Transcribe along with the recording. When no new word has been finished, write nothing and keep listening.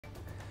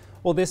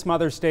Well, this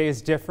Mother's Day is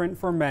different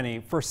for many.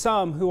 For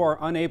some who are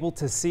unable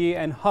to see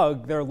and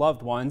hug their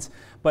loved ones,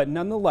 but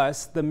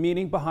nonetheless, the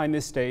meaning behind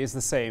this day is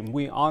the same.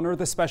 We honor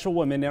the special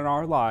women in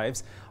our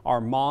lives,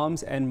 our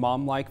moms and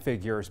mom-like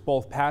figures,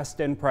 both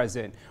past and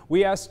present.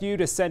 We asked you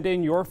to send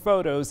in your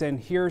photos, and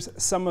here's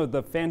some of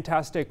the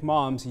fantastic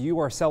moms you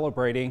are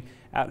celebrating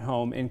at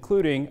home,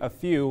 including a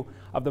few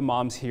of the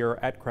moms here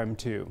at KREM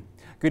 2.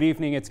 Good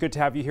evening. It's good to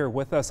have you here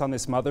with us on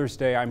this Mother's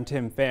Day. I'm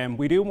Tim Pham.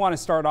 We do want to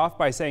start off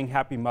by saying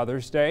Happy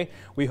Mother's Day.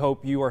 We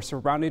hope you are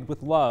surrounded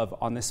with love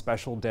on this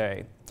special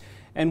day.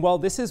 And while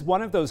this is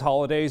one of those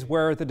holidays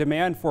where the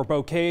demand for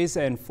bouquets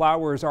and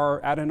flowers are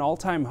at an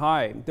all-time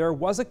high, there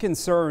was a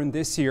concern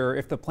this year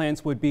if the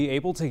plants would be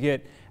able to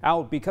get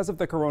out because of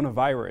the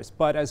coronavirus.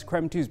 But as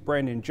KREM 2's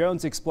Brandon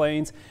Jones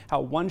explains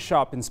how one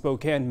shop in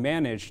Spokane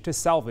managed to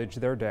salvage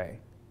their day.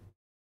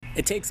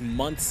 It takes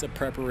months of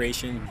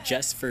preparation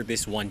just for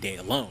this one day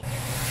alone.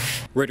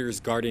 Ritter's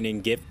Garden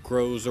and Gift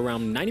grows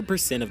around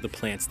 90% of the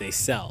plants they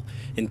sell.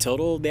 In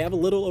total, they have a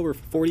little over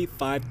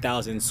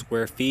 45,000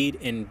 square feet,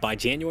 and by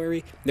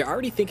January, they're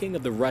already thinking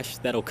of the rush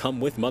that'll come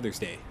with Mother's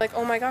Day. Like,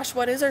 oh my gosh,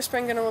 what is our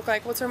spring gonna look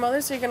like? What's our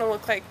Mother's Day gonna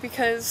look like?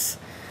 Because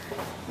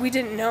we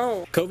didn't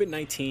know.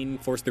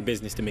 COVID-19 forced their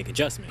business to make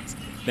adjustments.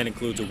 That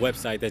includes a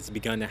website that's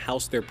begun to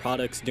house their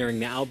products during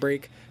the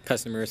outbreak.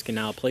 Customers can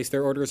now place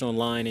their orders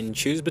online and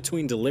choose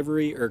between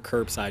delivery or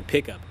curbside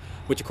pickup,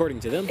 which according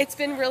to them, it's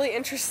been really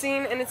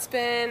interesting and it's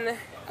been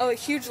a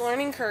huge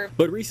learning curve.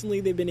 But recently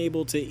they've been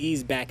able to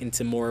ease back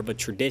into more of a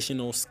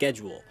traditional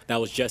schedule.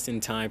 That was just in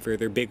time for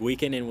their big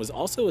weekend and was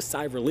also a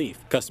sigh of relief.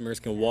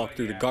 Customers can walk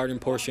through the garden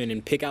portion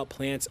and pick out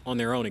plants on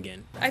their own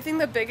again. I think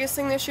the biggest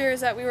thing this year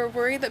is that we were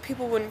worried that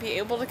people wouldn't be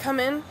able to come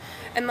in,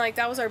 and like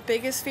that was our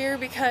biggest fear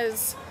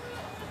because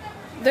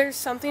there's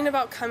something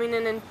about coming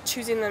in and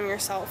choosing them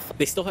yourself.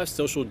 They still have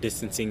social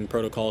distancing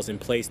protocols in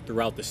place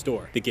throughout the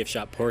store. The gift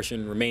shop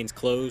portion remains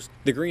closed.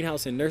 The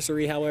greenhouse and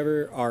nursery,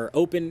 however, are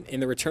open,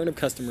 and the return of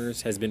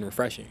customers has been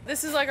refreshing.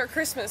 This is like our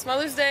Christmas.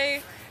 Mother's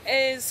Day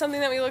is something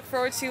that we look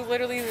forward to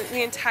literally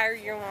the entire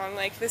year long.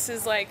 Like this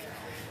is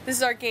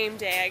our game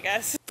day, I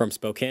guess. From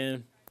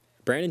Spokane,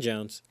 Brandon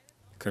Jones,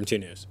 KREM 2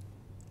 News.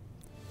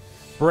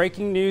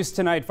 Breaking news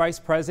tonight, Vice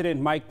President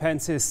Mike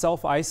Pence is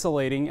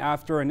self-isolating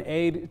after an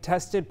aide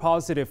tested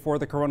positive for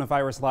the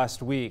coronavirus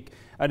last week.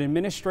 An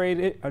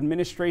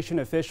administration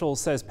official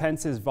says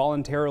Pence is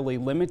voluntarily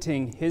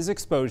limiting his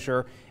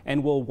exposure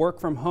and will work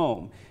from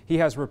home. He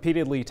has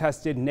repeatedly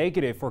tested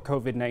negative for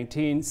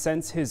COVID-19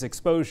 since his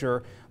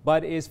exposure,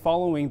 but is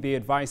following the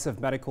advice of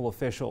medical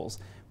officials.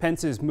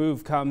 Pence's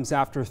move comes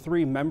after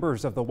 3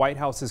 members of the White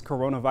House's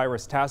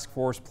coronavirus task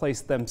force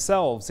placed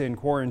themselves in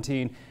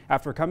quarantine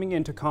after coming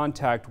into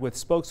contact with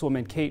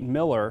spokeswoman Katie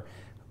Miller,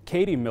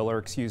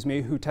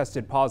 who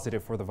tested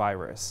positive for the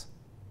virus.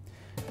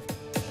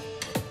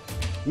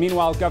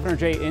 Meanwhile, Governor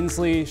Jay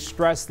Inslee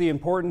stressed the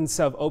importance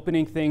of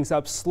opening things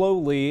up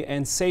slowly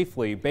and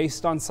safely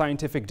based on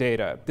scientific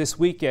data. This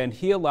weekend,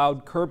 he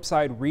allowed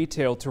curbside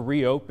retail to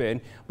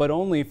reopen, but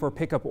only for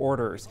pickup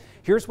orders.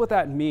 Here's what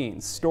that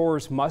means.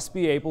 Stores must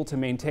be able to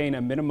maintain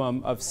a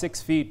minimum of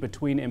 6 feet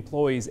between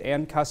employees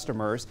and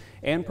customers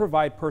and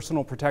provide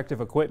personal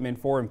protective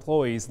equipment for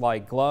employees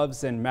like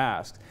gloves and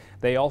masks.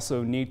 They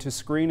also need to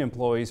screen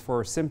employees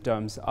for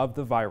symptoms of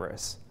the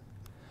virus.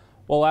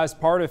 Well, as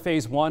part of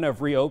phase 1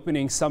 of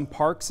reopening, some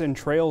parks and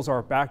trails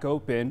are back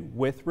open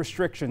with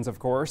restrictions, of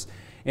course.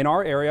 In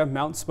our area,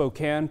 Mount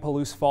Spokane,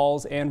 Palouse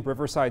Falls, and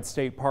Riverside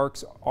State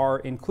Parks are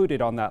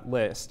included on that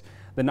list.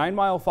 The 9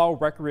 Mile Fall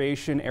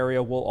Recreation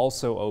Area will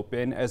also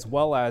open, as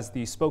well as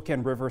the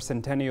Spokane River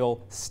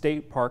Centennial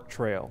State Park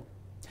Trail.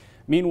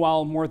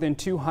 Meanwhile, more than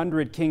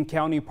 200 King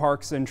County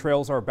parks and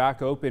trails are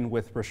back open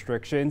with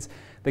restrictions.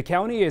 The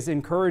county is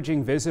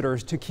encouraging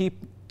visitors to keep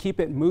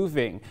it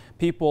moving.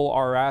 People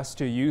are asked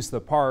to use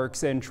the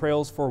parks and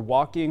trails for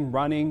walking,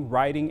 running,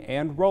 riding,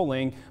 and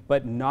rolling,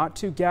 but not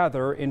to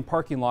gather in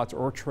parking lots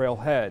or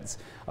trailheads.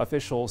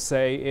 Officials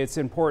say it's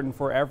important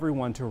for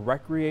everyone to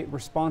recreate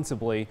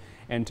responsibly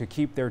and to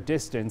keep their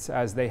distance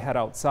as they head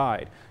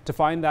outside. To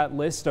find that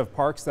list of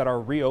parks that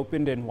are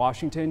reopened in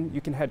Washington,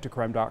 you can head to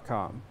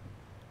KREM.com.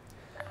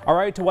 All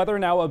right, to weather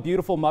now. A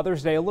beautiful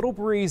Mother's Day, a little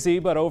breezy,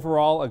 but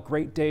overall a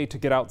great day to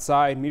get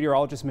outside.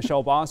 Meteorologist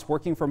Michelle Boss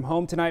working from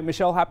home tonight.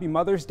 Michelle, happy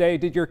Mother's Day.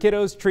 Did your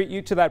kiddos treat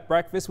you to that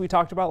breakfast we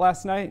talked about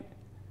last night?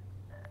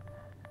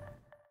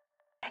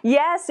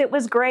 Yes, it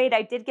was great.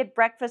 I did get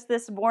breakfast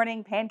this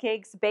morning,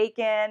 pancakes,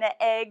 bacon,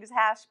 eggs,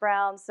 hash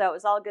browns. So it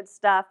was all good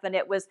stuff. And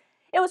it was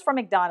from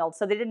McDonald's,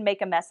 so they didn't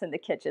make a mess in the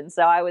kitchen.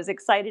 So I was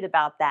excited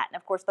about that. And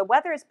of course, the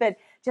weather has been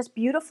just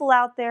beautiful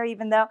out there,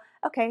 even though,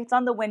 okay, it's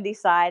on the windy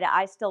side.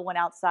 I still went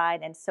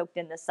outside and soaked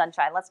in the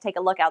sunshine. Let's take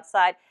a look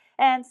outside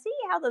and see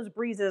how those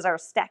breezes are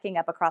stacking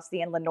up across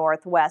the inland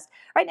northwest.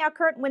 Right now,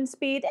 current wind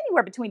speed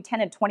anywhere between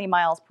 10 and 20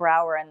 miles per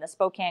hour in the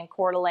Spokane,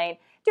 Coeur d'Alene,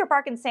 Deer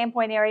Park and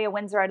Sandpoint area.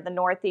 Winds are out of the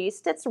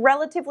northeast. It's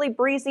relatively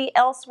breezy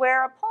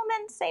elsewhere. Pullman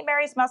Pullman, St.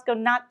 Mary's, Musco,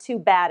 not too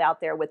bad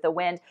out there with the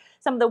wind.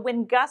 Some of the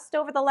wind gusts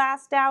over the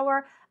last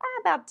hour,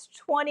 about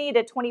 20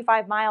 to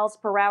 25 miles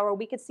per hour.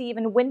 We could see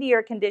even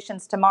windier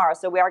conditions tomorrow,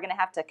 so we are going to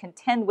have to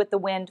contend with the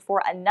wind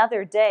for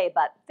another day,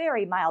 but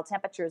very mild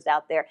temperatures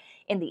out there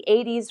in the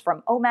 80s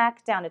from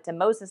Omak down into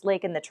Moses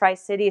Lake in the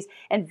Tri-Cities,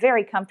 and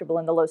very comfortable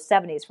in the low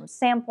 70s from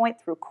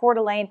Sandpoint through Coeur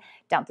d'Alene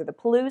down through the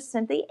Palouse,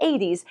 and the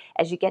 80s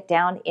as you get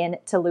down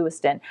into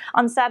Lewiston.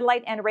 On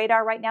satellite and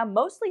radar right now,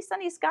 mostly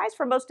sunny skies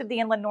for most of the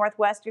inland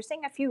northwest. You're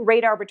seeing a few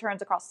radar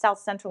returns across south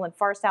central and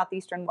far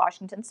southeastern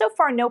Washington. So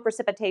far, no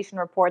precipitation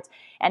reports,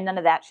 and none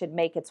of that should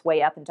make its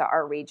way up into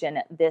our region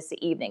this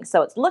evening.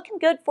 So it's looking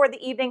good for the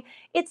evening.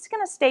 It's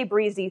going to stay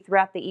breezy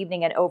throughout the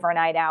evening and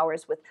overnight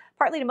hours with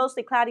partly to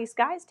mostly cloudy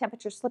skies.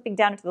 Temperatures slipping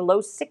down into the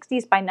low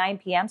 60s by 9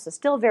 p.m., so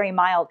still very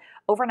mild.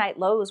 Overnight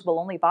lows will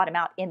only bottom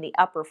out in the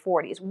upper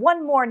 40s.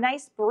 One more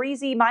nice,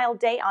 breezy, mild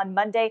day on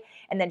Monday,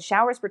 and then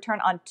showers return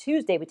on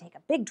Tuesday. We take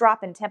a big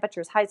drop in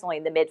temperatures, highs only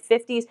in the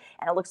mid-50s,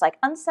 and it looks like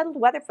unsettled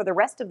weather for the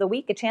rest of the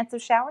week. A chance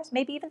of showers,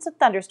 maybe even some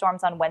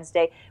thunderstorms on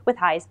Wednesday with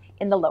highs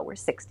in the lower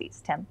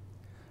 60s. Tim.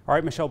 All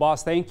right, Michelle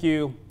Boss, thank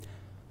you.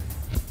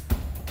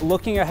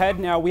 Looking ahead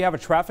now, we have a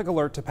traffic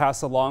alert to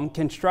pass along.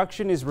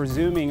 Construction is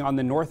resuming on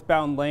the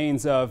northbound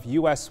lanes of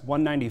US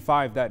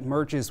 195 that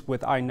merges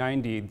with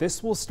I-90.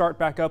 This will start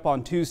back up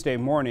on Tuesday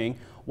morning.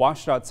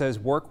 WashDOT says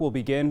work will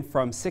begin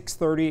from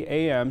 6:30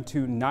 a.m.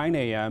 to 9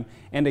 a.m.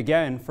 and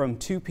again from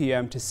 2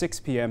 p.m. to 6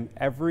 p.m.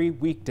 every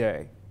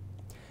weekday.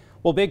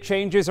 Well, big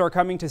changes are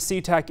coming to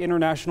SeaTac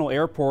International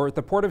Airport.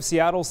 The Port of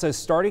Seattle says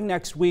starting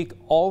next week,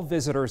 all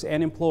visitors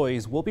and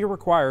employees will be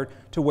required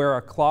to wear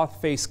a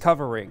cloth face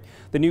covering.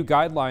 The new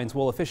guidelines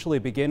will officially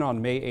begin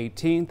on May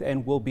 18th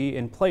and will be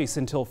in place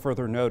until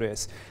further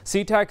notice.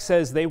 SeaTac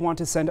says they want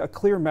to send a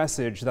clear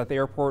message that the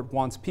airport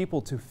wants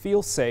people to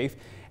feel safe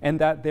and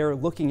that they're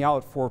looking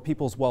out for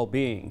people's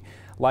well-being.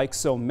 Like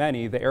so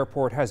many, the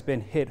airport has been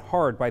hit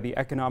hard by the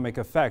economic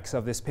effects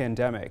of this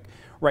pandemic.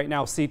 Right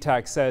now,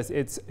 SeaTac says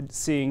it's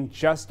seeing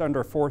just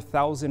under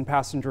 4,000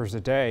 passengers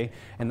a day,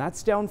 and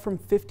that's down from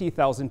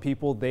 50,000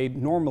 people they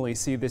normally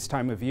see this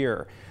time of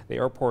year. The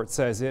airport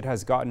says it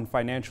has gotten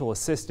financial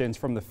assistance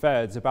from the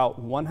feds,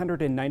 about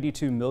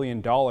 $192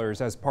 million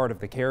as part of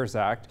the CARES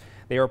Act.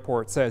 The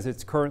airport says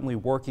it's currently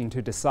working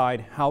to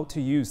decide how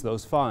to use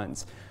those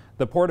funds.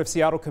 The Port of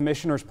Seattle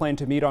commissioners plan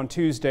to meet on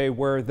Tuesday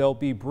where they'll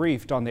be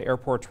briefed on the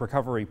airport's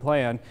recovery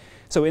plan.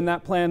 So in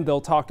that plan, they'll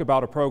talk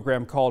about a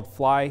program called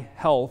Fly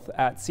Health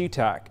at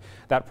SeaTac.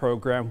 That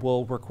program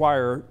will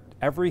require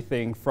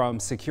everything from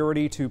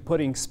security to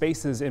putting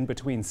spaces in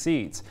between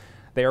seats.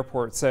 The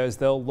airport says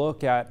they'll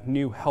look at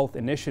new health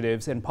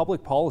initiatives and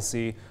public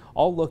policy,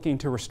 all looking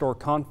to restore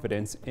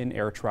confidence in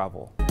air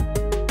travel.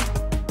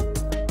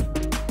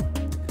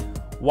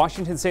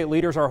 Washington state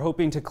leaders are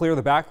hoping to clear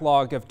the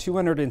backlog of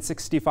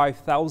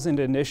 265,000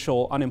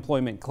 initial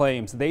unemployment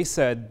claims. They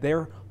said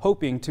they're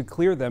hoping to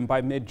clear them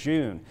by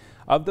mid-June.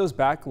 Of those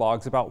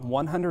backlogs, about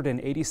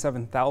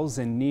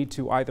 187,000 need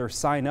to either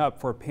sign up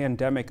for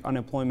pandemic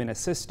unemployment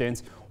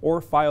assistance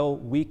or file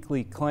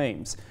weekly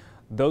claims.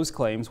 Those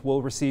claims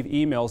will receive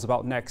emails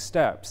about next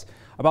steps.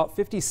 About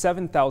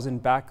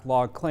 57,000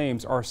 backlog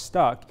claims are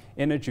stuck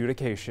in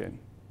adjudication.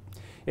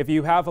 If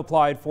you have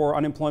applied for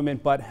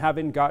unemployment but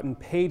haven't gotten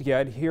paid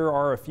yet, here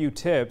are a few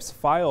tips.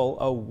 File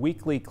a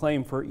weekly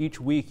claim for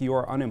each week you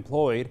are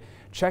unemployed.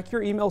 Check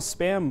your email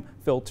spam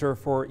filter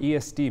for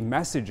ESD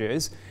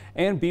messages,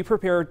 and be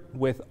prepared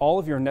with all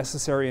of your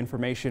necessary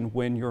information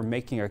when you're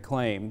making a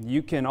claim.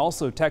 You can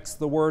also text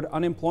the word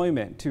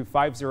unemployment to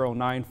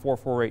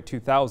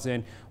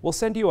 509-448-2000. We'll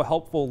send you a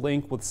helpful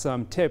link with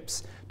some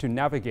tips to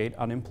navigate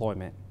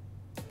unemployment.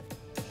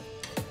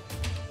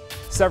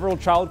 Several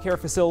child care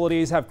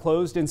facilities have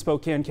closed in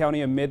Spokane County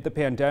amid the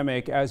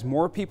pandemic as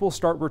more people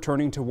start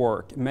returning to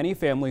work. Many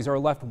families are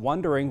left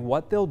wondering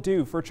what they'll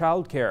do for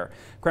child care.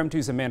 KREM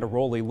 2's Amanda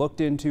Rowley looked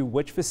into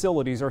which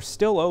facilities are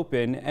still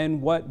open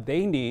and what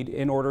they need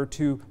in order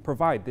to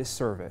provide this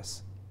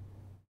service.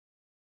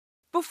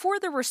 Before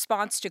the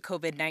response to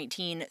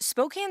COVID-19,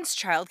 Spokane's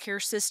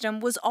childcare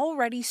system was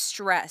already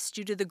stressed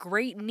due to the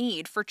great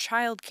need for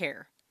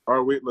childcare.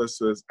 Our wait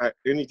list is at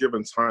any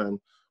given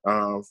time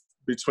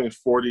between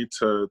 40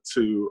 to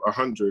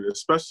 100,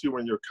 especially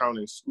when you're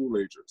counting school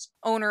agers.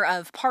 Owner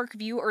of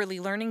Parkview Early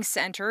Learning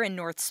Center in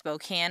North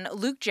Spokane,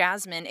 Luke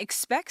Jasmine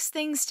expects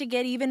things to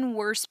get even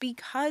worse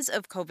because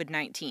of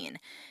COVID-19.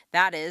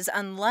 That is,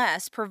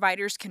 unless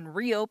providers can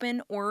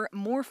reopen or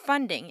more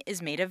funding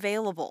is made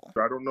available.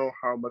 I don't know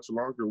how much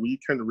longer we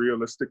can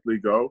realistically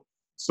go.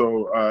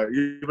 So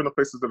even the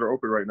places that are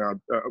open right now,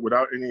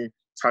 without any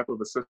type of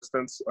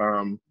assistance,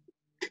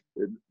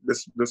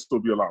 this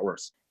will be a lot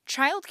worse.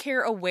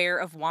 Childcare Aware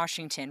of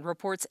Washington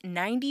reports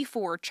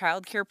 94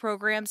 childcare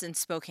programs in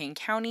Spokane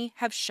County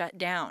have shut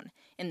down.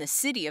 In the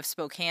city of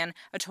Spokane,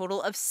 a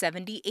total of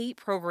 78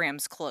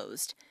 programs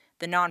closed.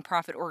 The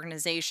nonprofit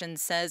organization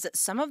says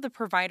some of the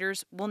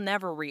providers will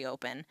never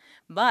reopen,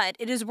 but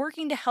it is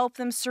working to help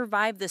them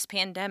survive this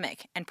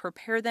pandemic and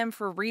prepare them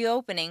for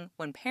reopening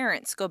when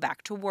parents go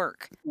back to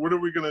work. What are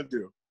we going to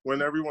do?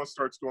 when everyone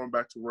starts going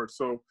back to work.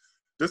 So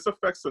this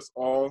affects us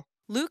all.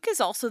 Luke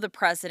is also the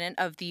president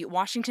of the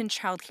Washington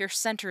Child Care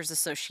Centers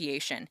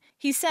Association.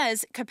 He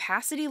says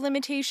capacity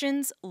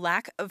limitations,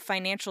 lack of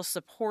financial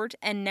support,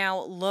 and now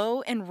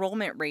low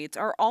enrollment rates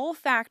are all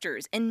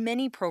factors in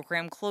many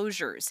program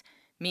closures.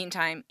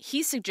 Meantime,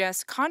 he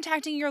suggests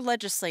contacting your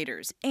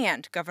legislators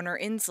and Governor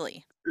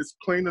Inslee. It's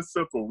plain and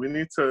simple. We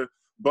need to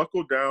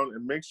buckle down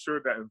and make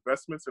sure that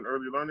investments in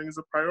early learning is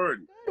a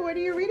priority. What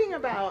are you reading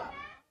about?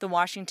 The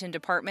Washington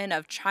Department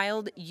of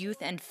Child, Youth,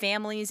 and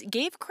Families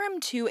gave KREM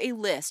 2 a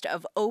list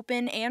of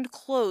open and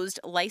closed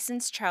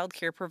licensed child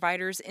care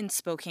providers in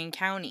Spokane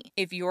County.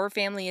 If your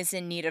family is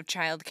in need of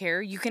child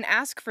care, you can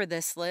ask for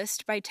this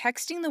list by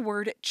texting the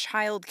word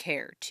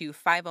childcare to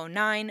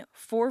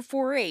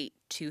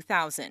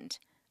 509-448-2000.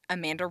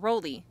 Amanda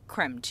Rowley,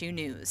 KREM 2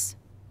 News.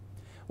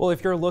 Well,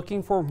 if you're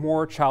looking for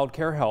more child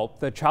care help,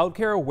 the Child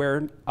Care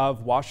Aware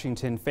of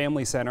Washington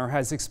Family Center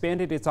has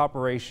expanded its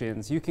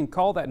operations. You can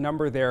call that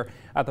number there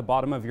at the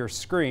bottom of your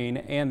screen,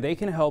 and they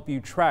can help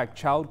you track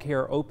child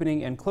care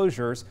opening and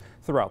closures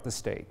throughout the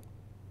state.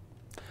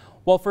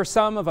 Well, for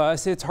some of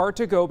us, it's hard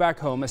to go back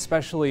home,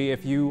 especially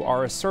if you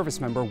are a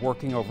service member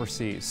working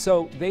overseas.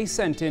 So they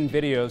sent in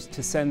videos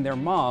to send their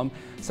mom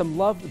some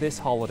love this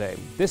holiday.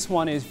 This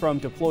one is from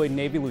deployed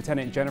Navy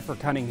Lieutenant Jennifer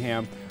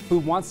Cunningham, who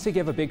wants to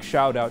give a big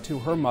shout out to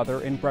her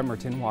mother in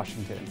Bremerton,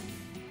 Washington.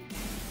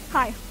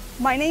 Hi,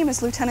 my name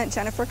is Lieutenant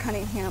Jennifer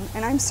Cunningham,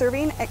 and I'm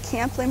serving at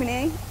Camp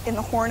Lemonnier in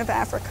the Horn of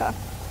Africa.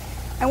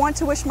 I want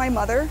to wish my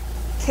mother,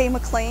 Kay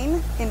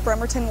McLean in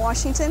Bremerton,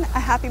 Washington, a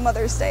happy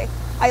Mother's Day.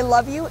 I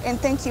love you and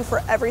thank you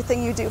for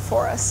everything you do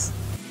for us.